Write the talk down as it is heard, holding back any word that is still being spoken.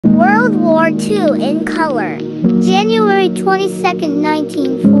World War II in color. January 22nd,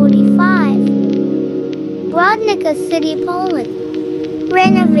 1945. Brodnica City, Poland.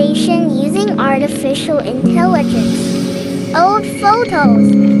 Renovation using artificial intelligence. Old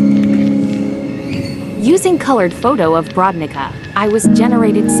photos. Using colored photo of Brodnica, I was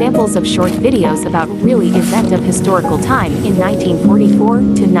generated samples of short videos about really event of historical time in 1944 to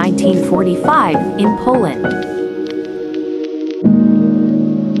 1945 in Poland.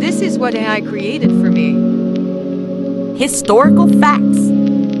 This is what AI created for me. Historical facts.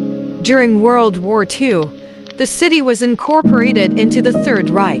 During World War II, the city was incorporated into the Third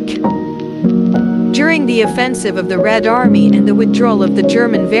Reich. During the offensive of the Red Army and the withdrawal of the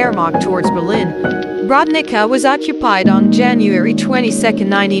German Wehrmacht towards Berlin, Brodnica was occupied on January 22,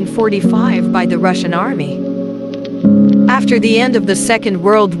 1945 by the Russian army. After the end of the Second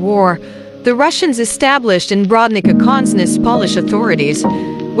World War, the Russians established in Brodnica Consness Polish authorities,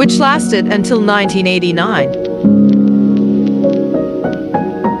 which lasted until 1989.